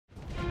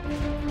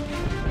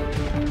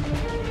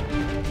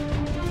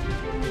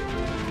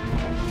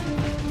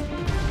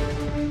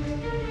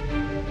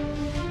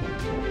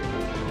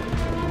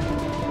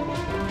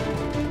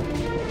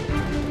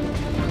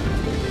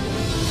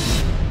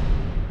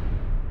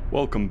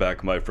Welcome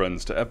back, my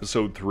friends, to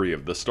episode 3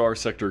 of the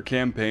StarSector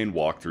campaign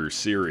walkthrough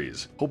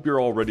series. Hope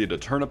you're all ready to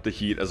turn up the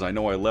heat, as I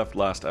know I left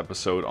last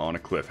episode on a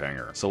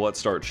cliffhanger. So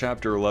let's start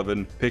chapter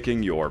 11,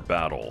 Picking Your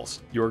Battles.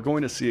 You are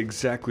going to see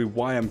exactly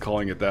why I'm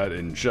calling it that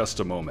in just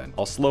a moment.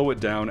 I'll slow it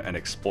down and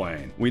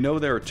explain. We know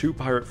there are two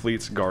pirate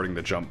fleets guarding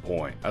the jump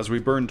point. As we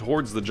burn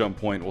towards the jump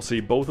point, we'll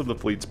see both of the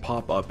fleets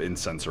pop up in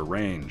sensor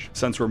range.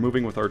 Since we're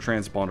moving with our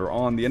transponder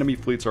on, the enemy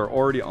fleets are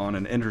already on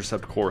an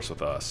intercept course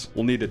with us.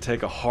 We'll need to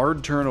take a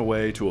hard turn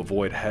away to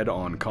avoid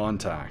head-on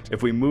contact.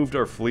 If we moved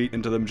our fleet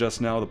into them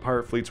just now, the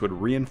pirate fleets would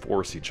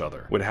reinforce each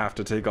other. Would have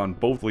to take on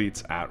both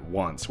fleets at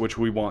once, which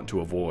we want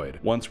to avoid.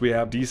 Once we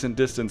have decent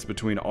distance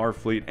between our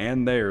fleet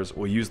and theirs,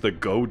 we'll use the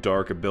Go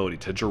Dark ability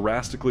to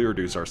drastically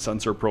reduce our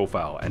sensor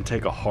profile and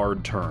take a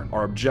hard turn.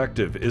 Our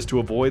objective is to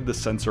avoid the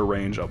sensor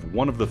range of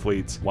one of the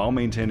fleets while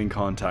maintaining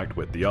contact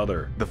with the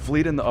other. The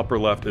fleet in the upper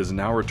left is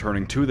now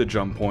returning to the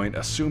jump point,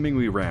 assuming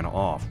we ran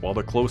off, while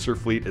the closer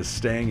fleet is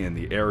staying in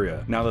the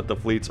area. Now that the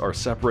fleets are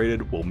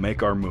separated, we'll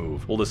make our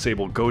move. We'll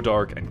disable Go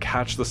Dark and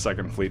catch the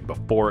second fleet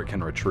before it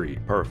can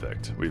retreat.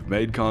 Perfect. We've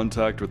made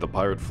contact with the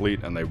pirate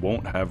fleet and they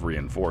won't have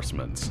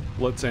reinforcements.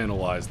 Let's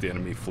analyze the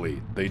enemy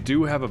fleet. They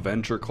do have a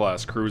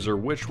Venture-class cruiser,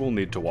 which we'll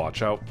need to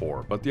watch out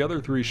for, but the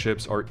other three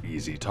ships are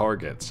easy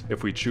targets.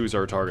 If we choose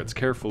our targets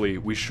carefully,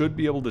 we should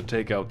be able to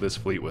take out this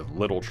fleet with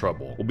little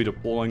trouble. We'll be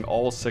deploying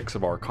all 6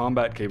 of our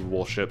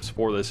combat-capable ships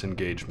for this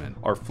engagement.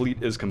 Our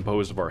fleet is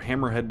composed of our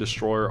Hammerhead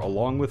destroyer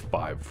along with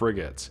 5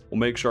 frigates. We'll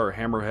make sure our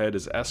Hammerhead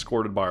is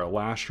escorted by our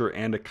lasher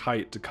and a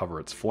kite to cover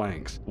its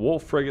flanks. The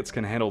Wolf frigates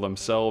can handle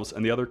themselves,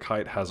 and the other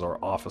kite has our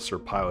officer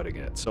piloting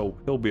it, so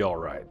he'll be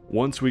alright.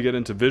 Once we get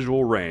into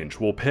visual range,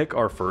 we'll pick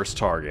our first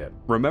target.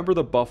 Remember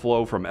the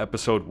Buffalo from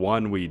episode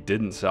 1 we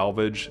didn't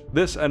salvage?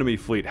 This enemy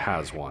fleet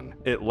has one.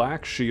 It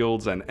lacks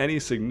shields and any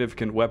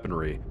significant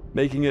weaponry,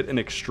 making it an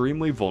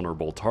extremely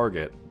vulnerable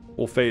target.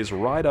 We'll phase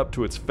right up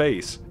to its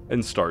face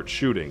and start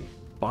shooting.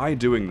 By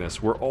doing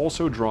this, we're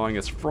also drawing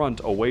its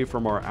front away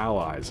from our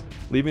allies,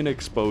 leaving it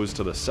exposed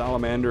to the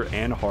Salamander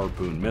and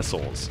Harpoon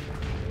missiles.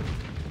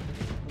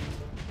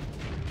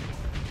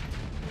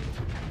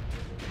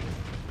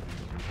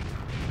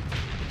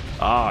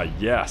 Ah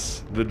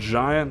yes, the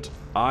giant,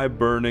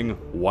 eye-burning,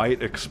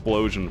 white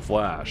explosion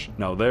flash.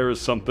 Now there is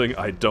something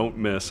I don't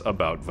miss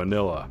about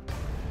vanilla.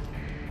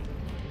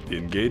 The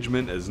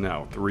engagement is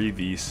now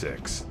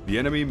 3v6. The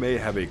enemy may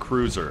have a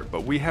cruiser,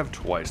 but we have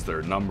twice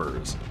their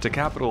numbers. To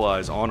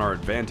capitalize on our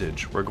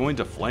advantage, we're going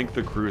to flank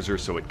the cruiser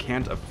so it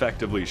can't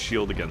effectively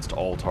shield against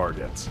all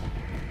targets.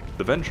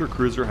 The Venture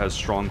cruiser has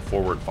strong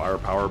forward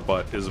firepower,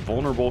 but is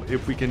vulnerable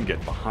if we can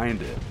get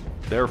behind it.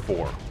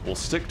 Therefore, we'll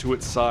stick to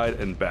its side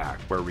and back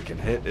where we can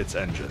hit its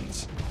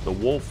engines. The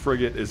Wolf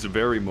frigate is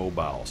very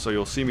mobile, so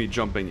you'll see me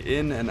jumping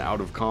in and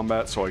out of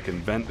combat so I can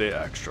vent the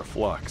extra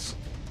flux.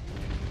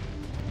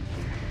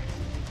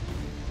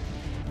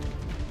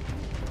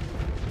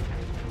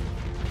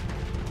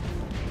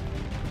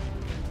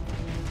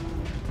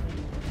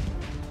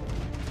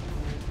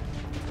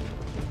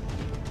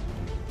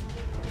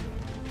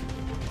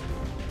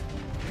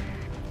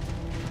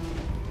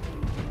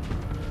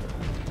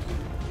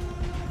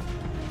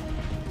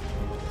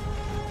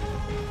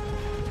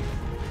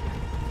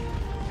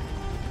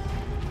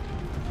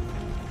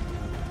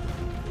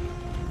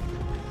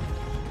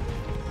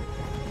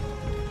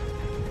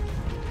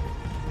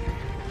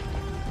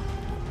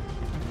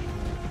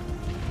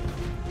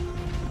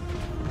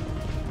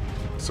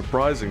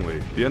 Surprisingly,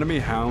 the enemy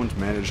Hound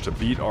managed to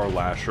beat our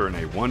Lasher in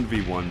a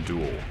 1v1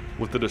 duel.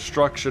 With the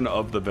destruction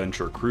of the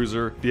Venture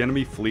cruiser, the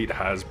enemy fleet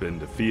has been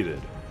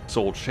defeated,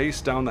 so we'll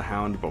chase down the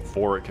Hound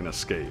before it can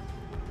escape.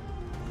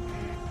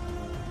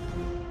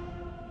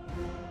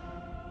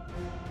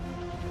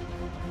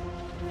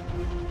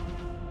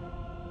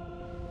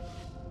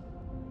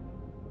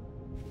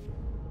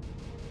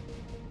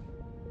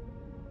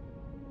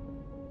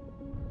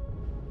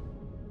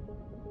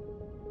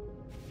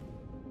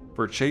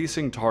 For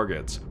chasing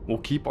targets, we'll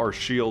keep our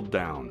shield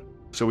down,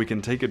 so we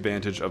can take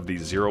advantage of the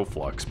zero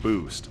flux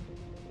boost.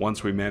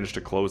 Once we manage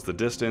to close the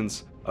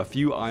distance, a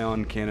few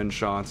ion cannon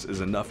shots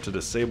is enough to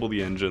disable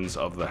the engines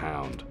of the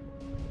Hound.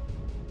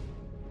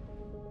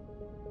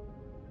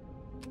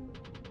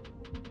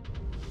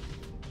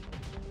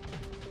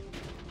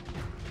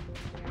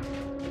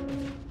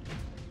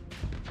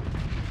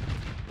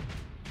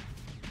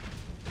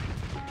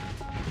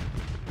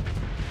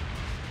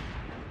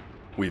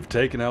 We've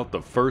taken out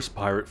the first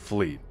pirate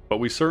fleet, but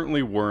we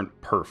certainly weren't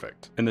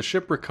perfect. In the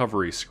ship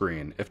recovery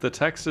screen, if the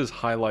text is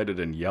highlighted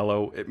in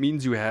yellow, it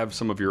means you have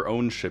some of your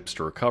own ships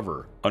to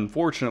recover.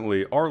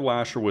 Unfortunately, our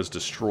Lasher was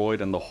destroyed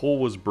and the hull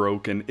was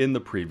broken in the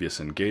previous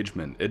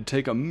engagement. It'd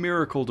take a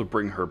miracle to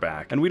bring her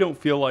back, and we don't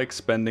feel like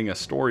spending a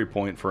story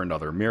point for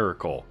another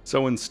miracle.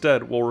 So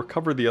instead, we'll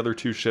recover the other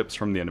 2 ships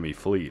from the enemy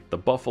fleet, the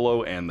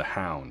Buffalo and the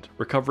Hound.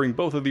 Recovering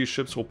both of these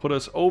ships will put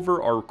us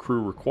over our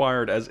crew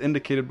required as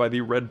indicated by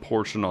the red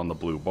portion on the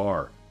blue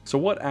bar. So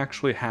what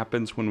actually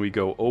happens when we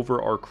go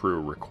over our crew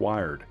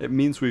required? It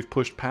means we've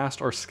pushed past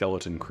our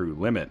skeleton crew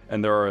limit,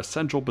 and there are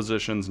essential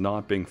positions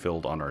not being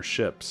filled on our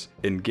ships.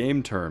 In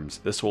game terms,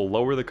 this will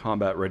lower the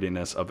combat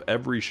readiness of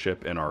every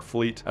ship in our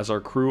fleet as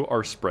our crew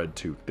are spread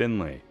too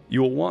thinly.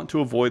 You will want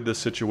to avoid this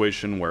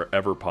situation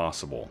wherever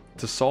possible.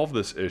 To solve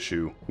this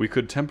issue, we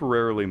could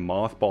temporarily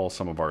mothball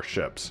some of our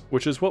ships,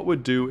 which is what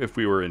we'd do if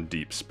we were in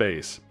deep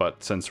space,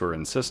 but since we're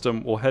in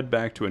system, we'll head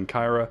back to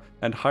Enkyra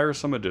and hire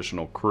some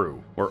additional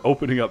crew. We're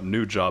opening up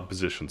new job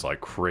positions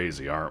like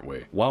crazy, aren't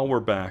we? While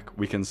we're back,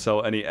 we can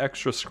sell any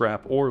extra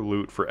scrap or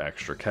loot for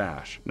extra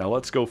cash. Now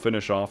let's go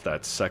finish off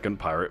that second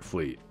pirate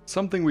fleet.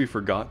 Something we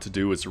forgot to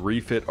do is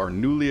refit our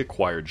newly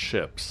acquired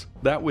ships.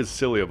 That was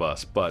silly of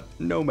us, but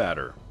no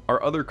matter.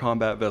 Our other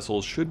combat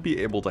vessels should be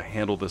able to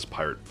handle this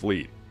pirate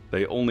fleet.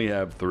 They only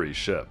have 3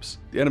 ships.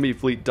 The enemy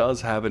fleet does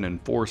have an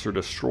Enforcer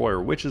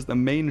destroyer, which is the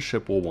main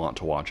ship we'll want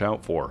to watch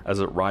out for, as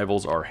it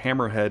rivals our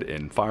Hammerhead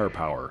in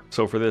firepower.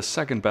 So for this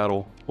second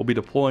battle, we'll be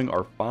deploying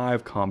our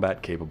 5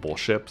 combat capable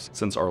ships,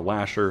 since our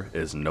Lasher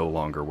is no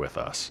longer with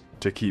us.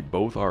 To keep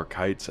both our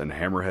Kites and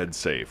Hammerhead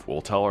safe,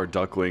 we'll tell our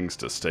ducklings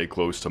to stay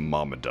close to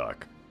Mama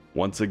Duck.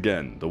 Once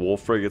again, the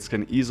Wolf frigates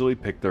can easily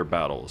pick their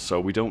battles, so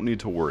we don't need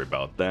to worry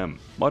about them.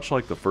 Much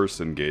like the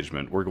first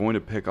engagement, we're going to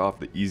pick off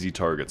the easy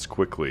targets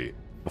quickly,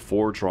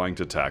 before trying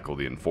to tackle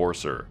the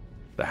Enforcer.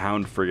 The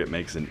Hound frigate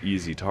makes an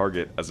easy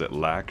target as it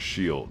lacks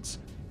shields.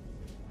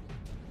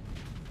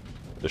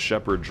 The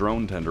Shepherd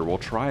drone tender will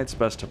try its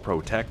best to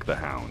protect the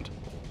Hound,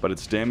 but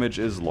its damage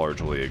is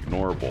largely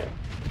ignorable.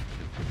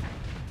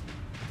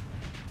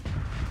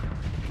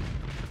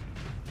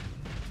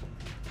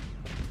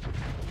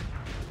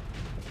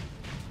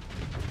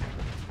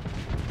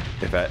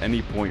 If at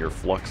any point your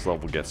flux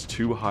level gets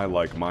too high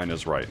like mine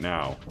is right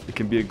now, it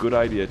can be a good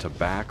idea to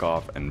back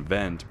off and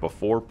vent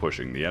before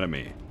pushing the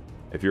enemy.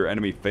 If your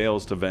enemy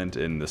fails to vent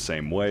in the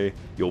same way,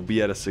 you'll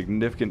be at a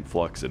significant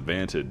flux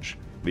advantage,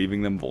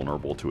 leaving them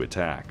vulnerable to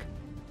attack.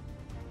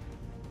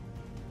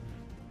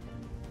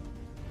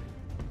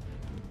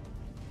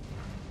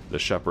 The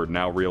Shepherd,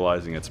 now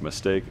realizing its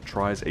mistake,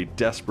 tries a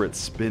desperate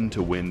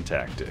spin-to-win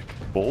tactic.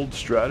 Bold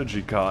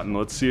strategy, Cotton,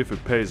 let's see if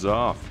it pays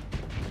off.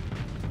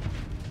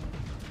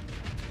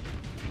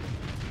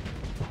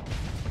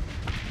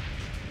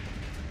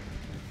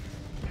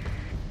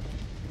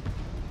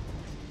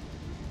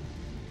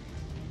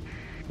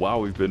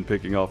 While we've been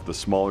picking off the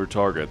smaller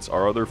targets,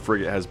 our other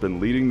frigate has been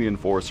leading the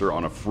Enforcer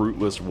on a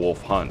fruitless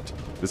wolf hunt.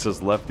 This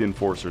has left the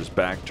Enforcer's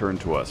back turned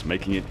to us,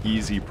 making it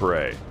easy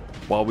prey.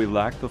 While we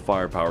lack the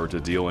firepower to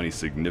deal any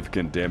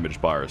significant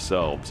damage by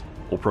ourselves,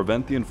 we'll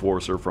prevent the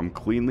Enforcer from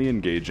cleanly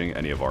engaging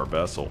any of our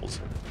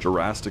vessels,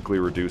 drastically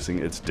reducing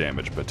its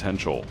damage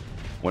potential.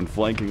 When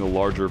flanking a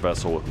larger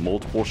vessel with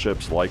multiple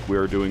ships like we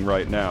are doing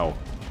right now,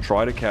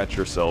 try to catch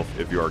yourself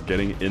if you are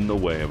getting in the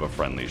way of a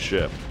friendly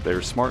ship. They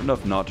are smart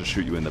enough not to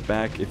shoot you in the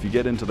back if you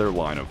get into their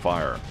line of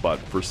fire, but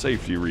for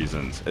safety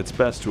reasons, it's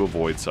best to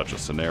avoid such a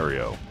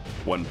scenario.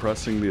 When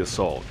pressing the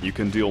assault, you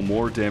can deal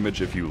more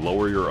damage if you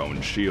lower your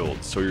own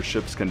shields, so your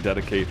ships can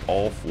dedicate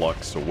all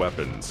flux to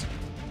weapons.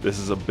 This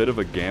is a bit of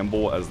a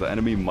gamble as the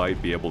enemy might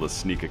be able to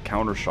sneak a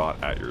counter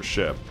shot at your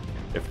ship.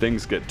 If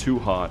things get too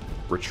hot,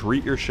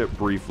 retreat your ship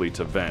briefly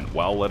to vent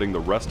while letting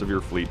the rest of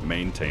your fleet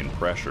maintain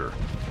pressure.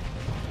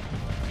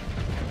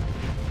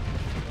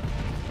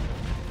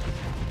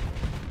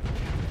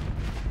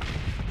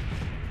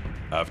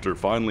 After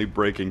finally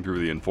breaking through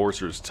the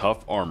Enforcer's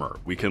tough armor,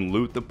 we can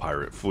loot the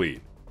pirate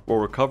fleet. We'll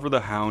recover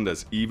the Hound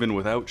as even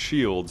without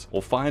shields,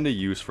 we'll find a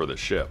use for the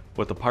ship.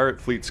 With the pirate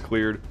fleets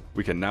cleared,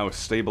 we can now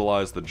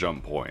stabilize the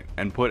jump point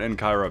and put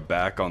Enkyra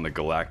back on the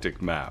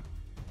galactic map.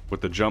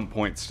 With the jump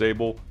point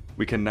stable,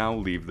 we can now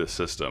leave the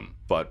system.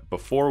 But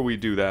before we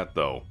do that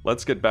though,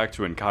 let's get back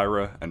to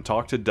Enkyra and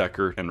talk to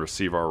Decker and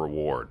receive our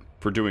reward.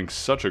 For doing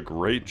such a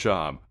great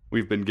job,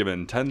 we've been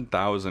given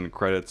 10,000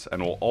 credits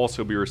and will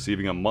also be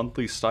receiving a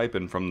monthly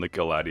stipend from the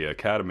Galadia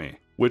Academy,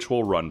 which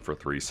will run for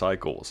 3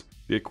 cycles,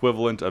 the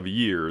equivalent of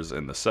years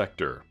in the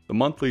sector. The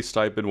monthly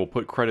stipend will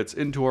put credits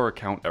into our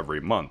account every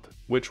month,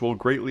 which will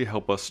greatly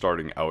help us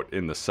starting out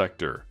in the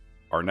sector.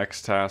 Our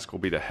next task will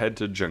be to head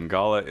to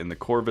Jungala in the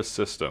Corvus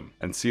system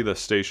and see the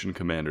station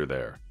commander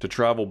there. To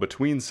travel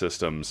between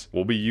systems,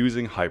 we'll be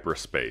using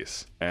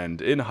hyperspace,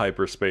 and in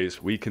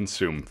hyperspace we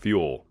consume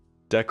fuel.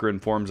 Decker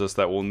informs us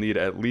that we'll need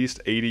at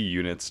least 80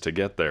 units to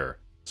get there,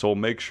 so we'll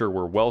make sure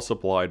we're well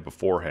supplied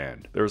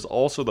beforehand. There's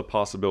also the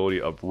possibility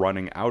of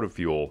running out of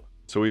fuel,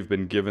 so we've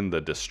been given the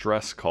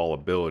distress call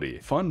ability.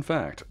 Fun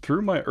fact,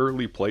 through my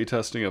early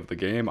playtesting of the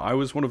game, I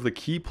was one of the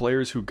key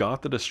players who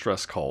got the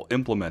distress call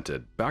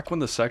implemented. Back when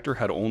the sector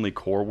had only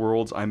core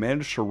worlds, I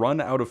managed to run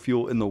out of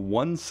fuel in the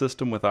one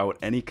system without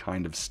any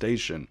kind of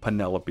station,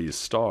 Penelope's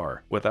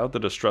Star. Without the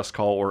distress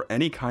call or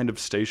any kind of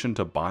station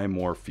to buy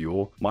more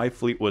fuel, my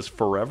fleet was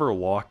forever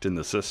locked in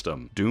the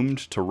system, doomed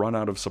to run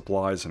out of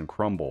supplies and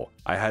crumble.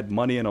 I had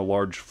money and a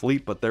large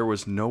fleet, but there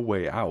was no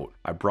way out.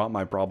 I brought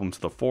my problem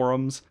to the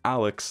forums.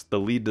 Alex, the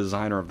lead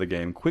designer of the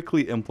game,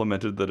 quickly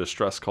implemented the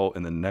distress call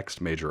in the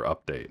next major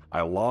update.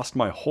 I lost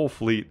my whole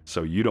fleet,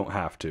 so you don't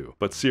have to.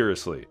 But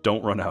seriously,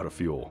 don't run out of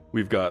fuel.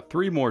 We've got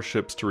 3 more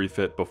ships to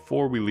refit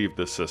before we leave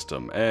the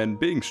system, and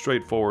being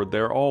straightforward,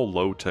 they're all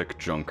low-tech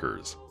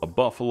junkers. A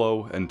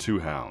buffalo and 2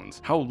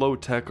 hounds. How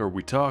low-tech are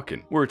we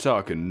talking? We're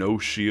talking no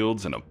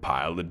shields and a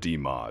pile of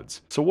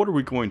D-mods. So what are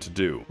we going to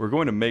do? We're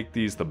going to make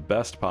these the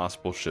best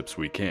possible ships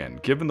we can,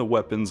 given the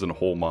weapons and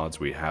hull mods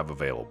we have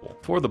available.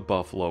 For the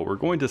buffalo, we're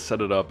going to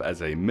set it up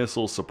as a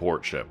missile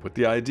support ship, with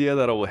the idea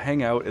that it will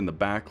hang out in the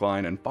back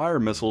line and fire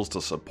missiles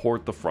to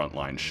support the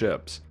frontline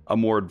ships. A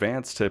more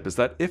advanced tip is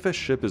that if a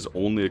ship is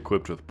only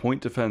equipped with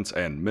point defense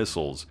and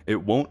missiles, it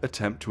won't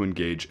attempt to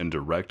engage in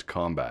direct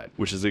combat,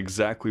 which is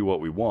exactly what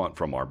we want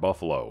from our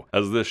buffalo,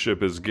 as this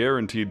ship is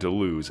guaranteed to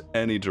lose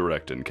any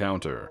direct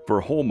encounter.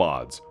 For hull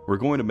mods, we're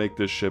going to make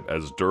this ship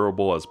as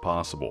durable as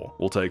possible.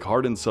 We'll take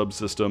hardened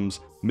subsystems,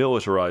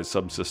 militarized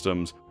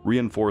subsystems,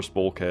 reinforced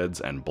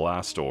bulkheads, and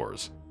blast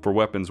doors. For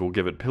weapons, we'll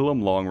give it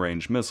Pilum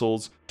long-range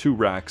missiles, 2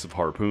 racks of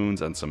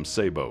harpoons, and some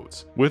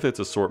sailboats. With its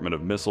assortment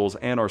of missiles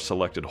and our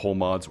selected hull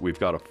mods, we've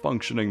got a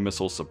functioning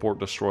missile support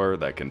destroyer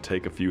that can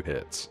take a few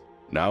hits.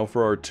 Now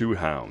for our 2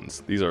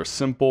 hounds. These are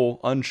simple,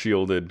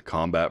 unshielded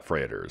combat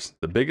freighters.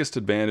 The biggest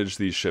advantage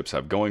these ships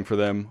have going for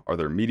them are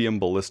their medium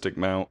ballistic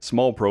mount,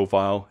 small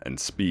profile, and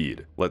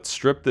speed. Let's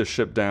strip this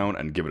ship down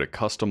and give it a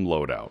custom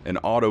loadout. An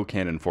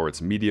autocannon for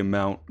its medium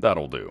mount,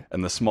 that'll do.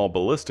 And the small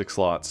ballistic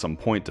slot, some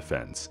point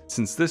defense.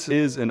 Since this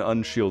is an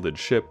unshielded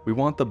ship, we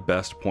want the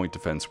best point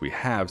defense we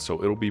have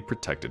so it'll be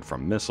protected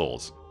from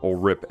missiles. We'll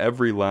rip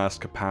every last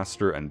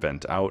capacitor and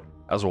vent out,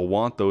 as we'll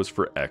want those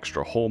for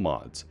extra hull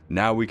mods.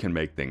 Now we can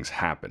make things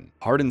happen.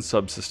 Hardened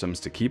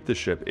subsystems to keep the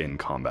ship in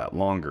combat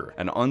longer.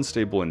 An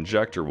unstable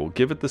injector will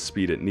give it the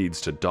speed it needs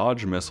to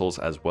dodge missiles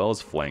as well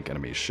as flank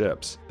enemy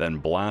ships. Then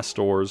blast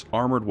doors,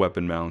 armored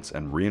weapon mounts,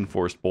 and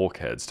reinforced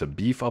bulkheads to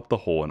beef up the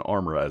hull and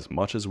armor as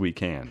much as we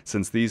can,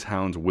 since these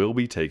hounds will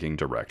be taking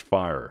direct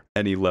fire.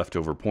 Any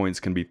leftover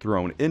points can be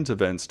thrown into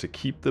vents to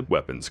keep the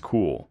weapons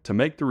cool. To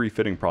make the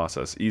refitting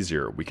process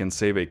easier, we can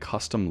save a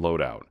custom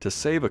loadout. To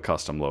save a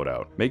custom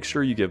loadout, make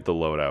sure you give the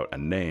loadout a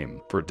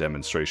name. For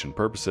demonstration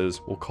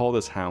purposes, we'll call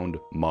this hound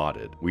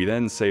modded. We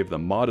then save the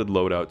modded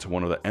loadout to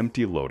one of the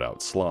empty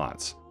loadout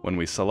slots. When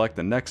we select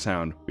the next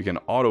hound, we can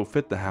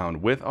auto-fit the hound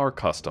with our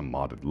custom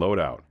modded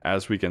loadout.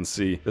 As we can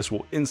see, this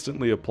will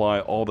instantly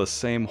apply all the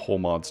same hull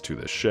mods to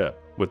the ship,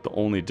 with the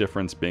only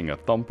difference being a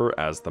thumper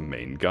as the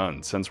main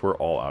gun, since we're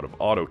all out of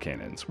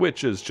autocannons,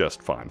 which is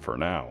just fine for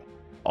now.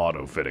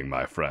 Auto-fitting,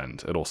 my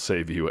friend, it'll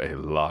save you a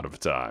lot of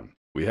time.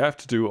 We have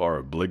to do our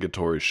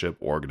obligatory ship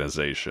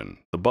organization.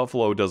 The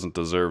Buffalo doesn't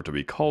deserve to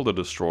be called a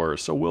destroyer,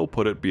 so we'll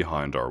put it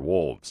behind our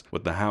wolves,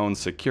 with the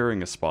hounds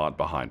securing a spot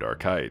behind our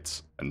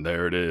kites. And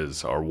there it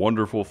is, our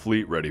wonderful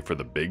fleet ready for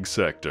the big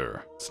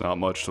sector. It's not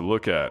much to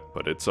look at,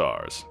 but it's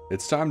ours.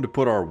 It's time to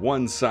put our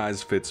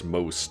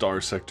one-size-fits-most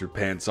StarSector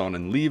pants on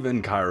and leave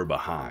Enkyra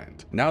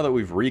behind. Now that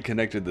we've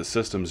reconnected the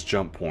system's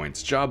jump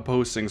points, job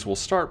postings will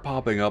start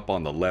popping up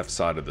on the left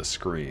side of the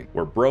screen.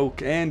 We're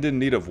broke and in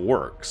need of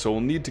work, so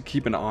we'll need to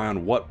keep an eye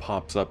on what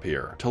pops up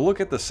here. To look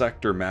at the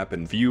sector map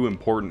and view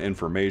important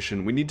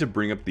information, we need to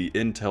bring up the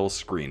intel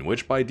screen,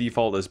 which by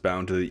default is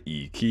bound to the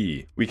E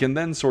key. We can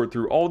then sort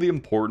through all the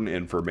important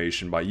information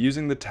by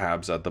using the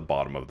tabs at the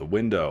bottom of the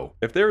window.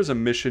 If there is a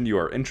mission you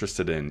are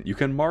interested in, you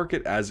can mark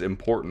it as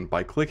important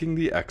by clicking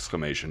the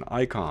exclamation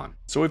icon.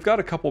 So we've got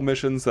a couple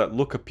missions that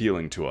look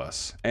appealing to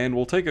us, and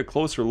we'll take a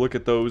closer look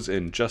at those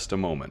in just a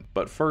moment.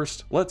 But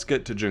first, let's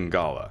get to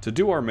Jungala. To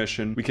do our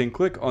mission, we can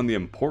click on the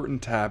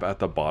important tab at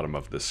the bottom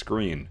of the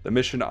screen. The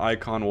mission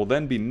icon will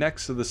then be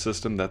next to the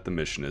system that the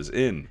mission is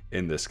in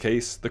this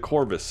case, the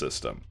Corvus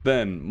system.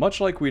 Then,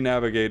 much like we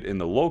navigate in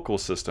the local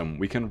system,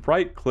 we can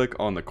right-click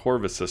on the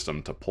Corvus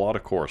system to plot a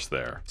course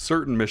there.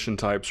 Certain mission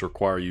types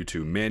require you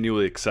to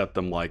manually accept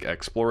them, like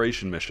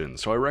exploration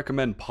missions, so I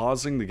recommend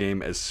pausing the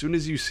game as soon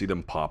as you see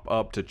them pop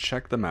up to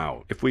check them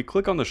out. If we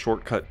click on the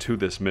shortcut to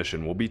this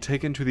mission, we'll be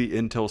taken to the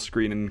intel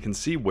screen and can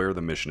see where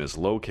the mission is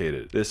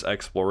located. This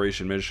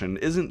exploration mission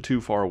isn't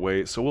too far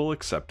away, so we'll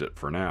accept it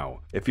for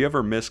now. If you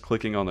ever miss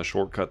clicking on the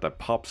shortcut that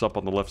pops up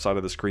on the left side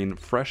of the screen,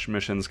 fresh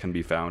missions can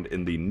be found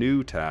in the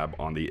new tab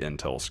on the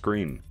intel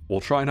screen. We'll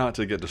try not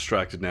to get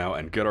distracted now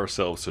and get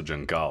ourselves to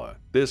Jungala.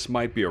 This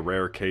might be a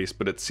rare case,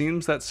 but it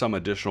seems that some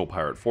additional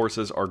pirate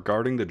forces are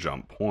guarding the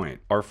jump point.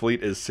 Our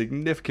fleet is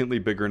significantly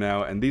bigger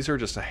now, and these are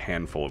just a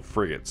handful of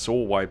frigates, so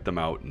we'll wipe them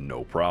out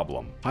no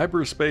problem.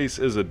 Hyperspace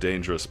is a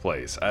dangerous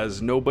place,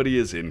 as nobody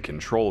is in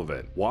control of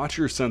it. Watch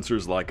your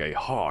sensors like a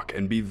hawk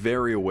and be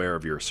very aware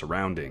of your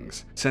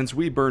surroundings. Since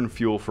we burn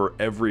fuel for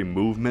every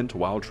movement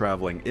while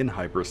traveling in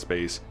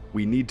hyperspace,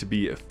 we need to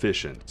be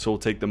efficient, so we'll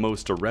take the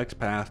most direct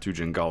path to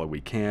Jungala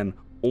we can,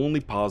 only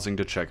pausing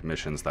to check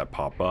missions that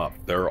pop up.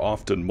 There are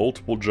often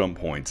multiple jump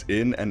points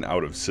in and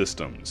out of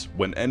systems.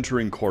 When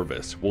entering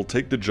Corvus, we'll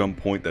take the jump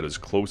point that is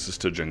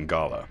closest to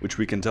Jangala, which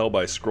we can tell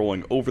by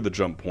scrolling over the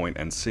jump point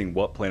and seeing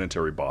what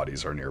planetary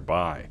bodies are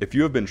nearby. If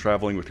you have been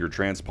traveling with your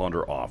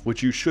transponder off,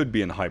 which you should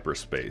be in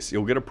hyperspace,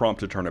 you'll get a prompt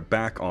to turn it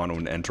back on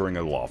when entering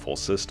a lawful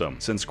system.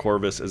 Since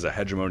Corvus is a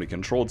hegemony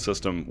controlled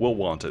system, we'll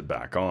want it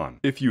back on.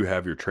 If you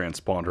have your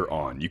transponder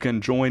on, you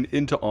can join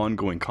into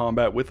ongoing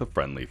combat with a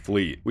friendly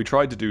fleet. We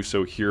tried to do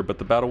so here, but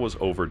the battle was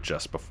over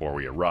just before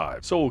we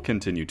arrived, so we'll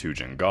continue to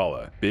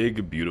Jangala.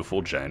 Big,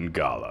 beautiful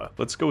Jangala.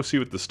 Let's go see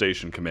what the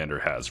station commander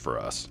has for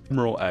us.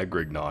 Admiral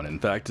Agrignon, in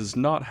fact, does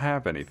not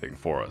have anything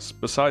for us,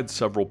 besides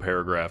several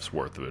paragraphs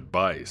worth of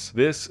advice.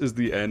 This is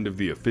the end of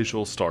the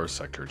official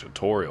StarSector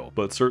tutorial,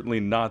 but certainly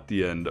not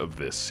the end of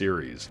this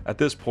series. At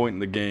this point in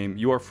the game,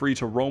 you are free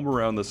to roam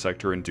around the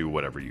sector and do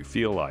whatever you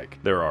feel like.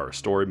 There are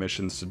story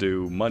missions to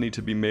do, money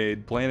to be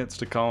made, planets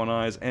to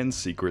colonize, and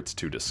secrets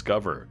to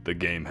discover. The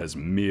game has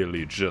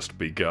merely just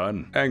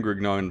begun.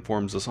 Agrignon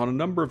informs us on a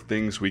number of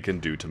things we can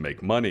do to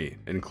make money,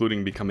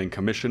 including becoming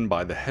commissioned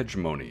by the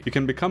hegemony. You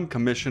can become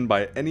commissioned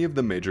by any of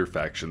the major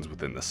factions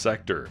within the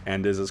sector,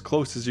 and is as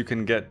close as you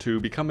can get to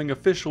becoming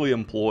officially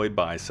employed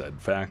by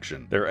said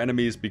faction. Their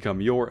enemies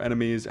become your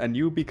enemies, and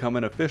you become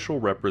an official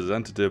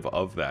representative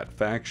of that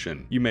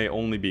faction. You may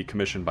only be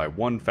commissioned by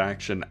one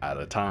faction at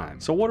a time.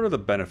 So what are the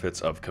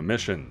benefits of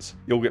commissions?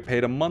 You'll get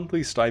paid a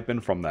monthly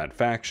stipend from that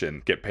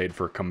faction, get paid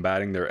for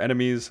combating their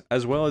enemies,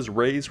 as well as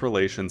raise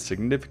relations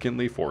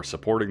significantly for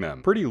supporting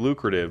them. Pretty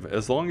lucrative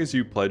as long as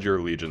you pledge your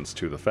allegiance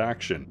to the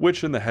faction,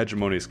 which in the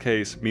hegemony's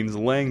case means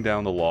laying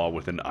down the law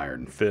with an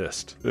iron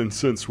fist. And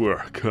since we're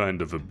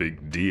kind of a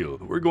big deal,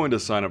 we're going to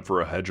sign up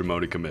for a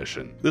hegemony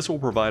commission. This will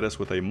provide us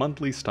with a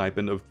monthly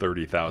stipend of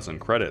 30,000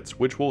 credits,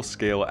 which will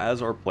scale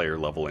as our player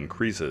level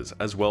increases,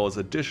 as well as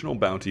additional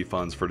bounty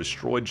funds for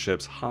destroyed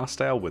ships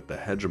hostile with the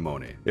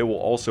hegemony. It will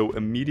also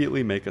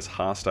immediately make us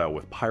hostile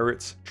with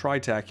pirates,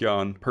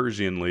 Tritachyon,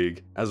 Persian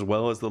League, as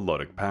well as the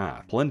Ludic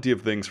Path. Plenty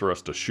of things for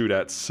us to shoot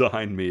at,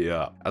 sign me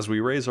up. As we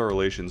raise our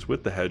relations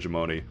with the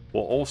hegemony,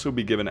 we'll also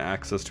be given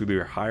access to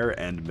their higher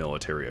end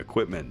military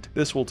equipment.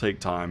 This will take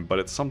time, but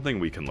it's something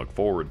we can look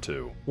forward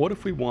to. What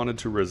if we wanted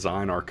to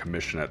resign our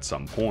commission at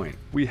some point?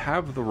 We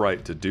have the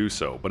right to do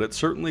so, but it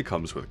certainly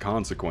comes with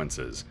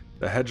consequences.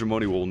 The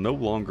hegemony will no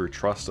longer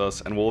trust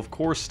us and will of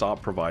course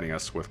stop providing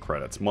us with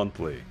credits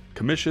monthly.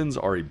 Commissions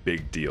are a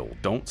big deal.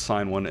 Don't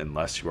sign one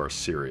unless you are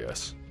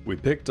serious. We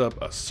picked up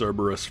a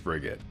Cerberus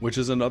frigate, which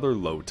is another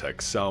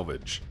low-tech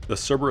salvage. The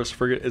Cerberus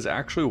frigate is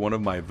actually one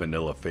of my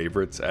vanilla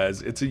favorites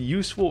as it's a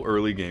useful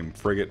early game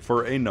frigate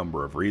for a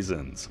number of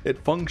reasons.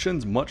 It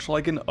functions much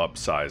like an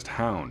upsized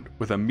Hound,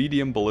 with a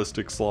medium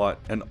ballistic slot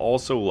and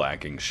also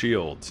lacking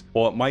shields.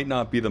 While it might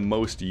not be the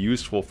most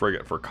useful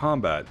frigate for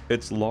combat,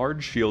 its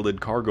large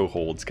shielded cargo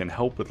holds can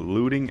help with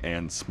looting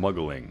and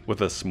smuggling. With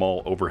a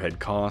small overhead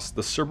cost,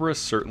 the Cerberus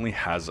certainly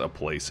has a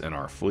place in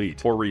our fleet.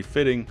 For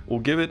refitting, we'll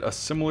give it a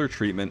similar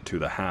treatment to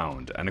the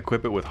Hound and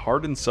equip it with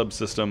hardened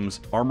subsystems,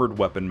 armored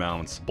weapon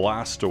mounts,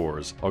 blast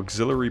doors,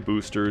 auxiliary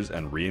boosters,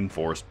 and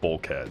reinforced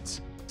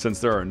bulkheads. Since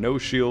there are no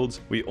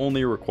shields, we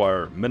only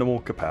require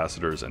minimal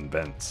capacitors and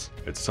vents.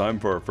 It's time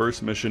for our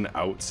first mission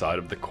outside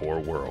of the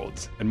core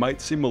worlds. It might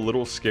seem a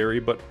little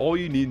scary, but all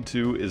you need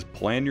to is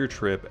plan your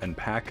trip and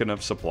pack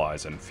enough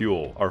supplies and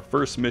fuel. Our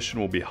first mission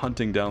will be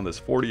hunting down this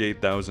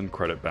 48,000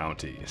 credit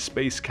bounty,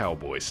 Space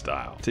Cowboy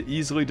style. To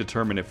easily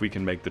determine if we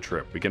can make the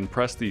trip, we can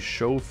press the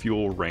Show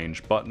Fuel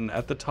Range button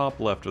at the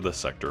top left of the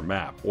sector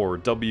map, or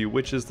W,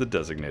 which is the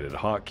designated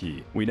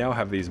hotkey. We now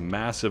have these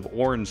massive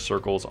orange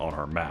circles on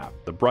our map.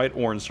 The bright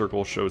orange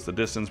circle shows the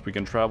distance we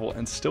can travel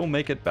and still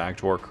make it back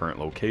to our current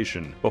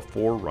location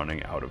before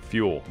running out of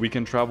fuel. We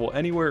can travel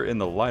anywhere in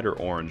the lighter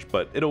orange,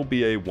 but it'll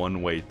be a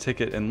one-way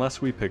ticket unless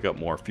we pick up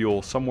more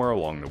fuel somewhere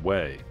along the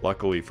way.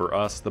 Luckily for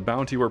us, the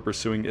bounty we're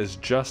pursuing is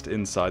just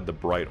inside the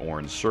bright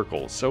orange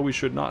circle, so we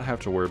should not have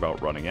to worry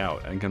about running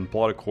out and can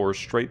plot a course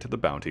straight to the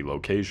bounty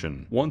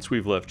location. Once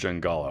we've left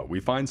Jangala,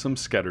 we find some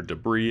scattered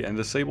debris and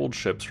disabled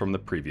ships from the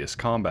previous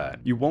combat.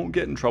 You won't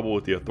get in trouble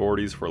with the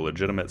authorities for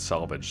legitimate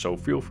salvage, so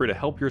feel free to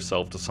help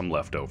yourself to some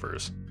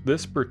leftovers.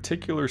 This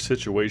particular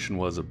situation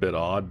was a bit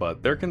odd,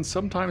 but there can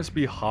sometimes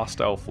be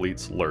hostile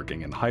fleets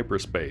lurking in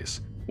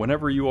hyperspace.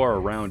 Whenever you are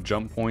around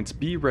jump points,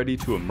 be ready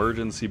to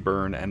emergency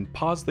burn and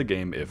pause the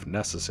game if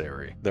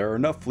necessary. There are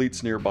enough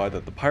fleets nearby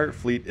that the pirate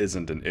fleet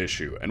isn't an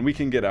issue, and we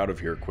can get out of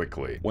here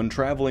quickly. When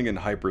traveling in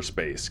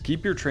hyperspace,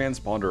 keep your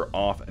transponder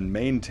off and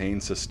maintain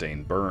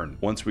sustained burn.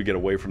 Once we get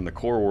away from the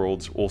core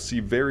worlds, we'll see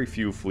very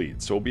few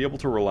fleets, so we'll be able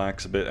to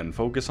relax a bit and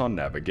focus on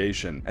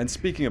navigation. And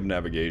speaking of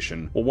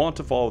navigation, we'll want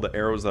to follow the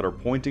arrows that are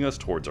pointing us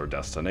towards our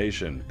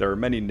destination. There are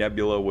many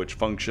nebula which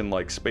function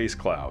like space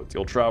clouds.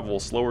 You'll travel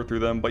slower through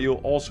them, but you'll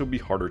also be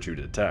harder to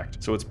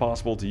detect, so it's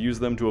possible to use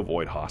them to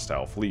avoid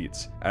hostile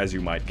fleets. As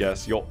you might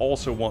guess, you'll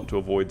also want to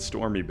avoid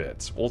stormy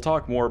bits. We'll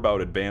talk more about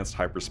advanced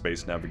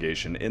hyperspace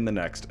navigation in the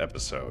next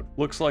episode.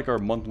 Looks like our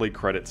monthly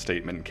credit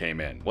statement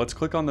came in. Let's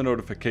click on the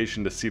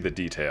notification to see the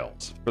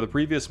details. For the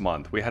previous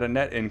month, we had a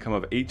net income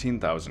of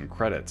 18,000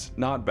 credits,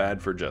 not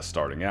bad for just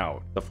starting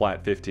out. The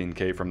flat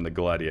 15k from the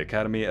Gladi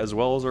Academy, as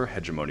well as our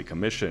hegemony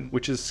commission,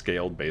 which is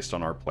scaled based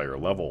on our player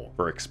level.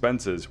 For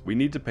expenses, we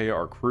need to pay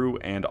our crew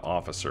and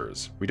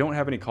officers. We don't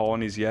have any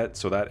colonies yet,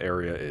 so that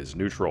area is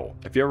neutral.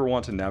 If you ever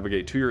want to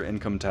navigate to your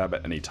income tab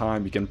at any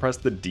time, you can press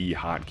the D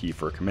hotkey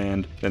for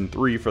command, then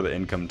 3 for the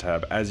income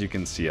tab, as you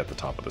can see at the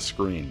top of the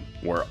screen.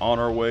 We're on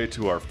our way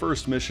to our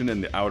first mission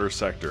in the outer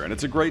sector, and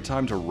it's a great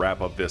time to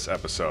wrap up this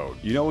episode.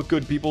 You know what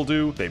good people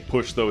do? They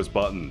push those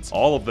buttons.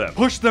 All of them.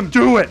 Push them,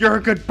 do it! You're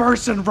a good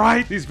person,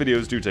 right? These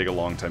videos do take a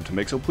long time to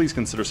make, so please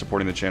consider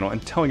supporting the channel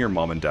and telling your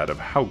mom and dad of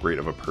how great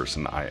of a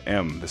person I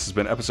am. This has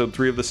been episode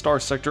 3 of the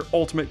StarSector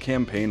Ultimate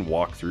Campaign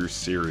Walkthrough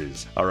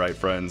series. Alright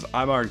friends,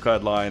 I'm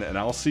IroncladLion, and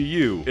I'll see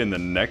you in the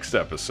next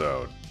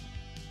episode.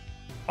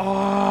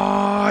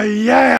 Oh yeah!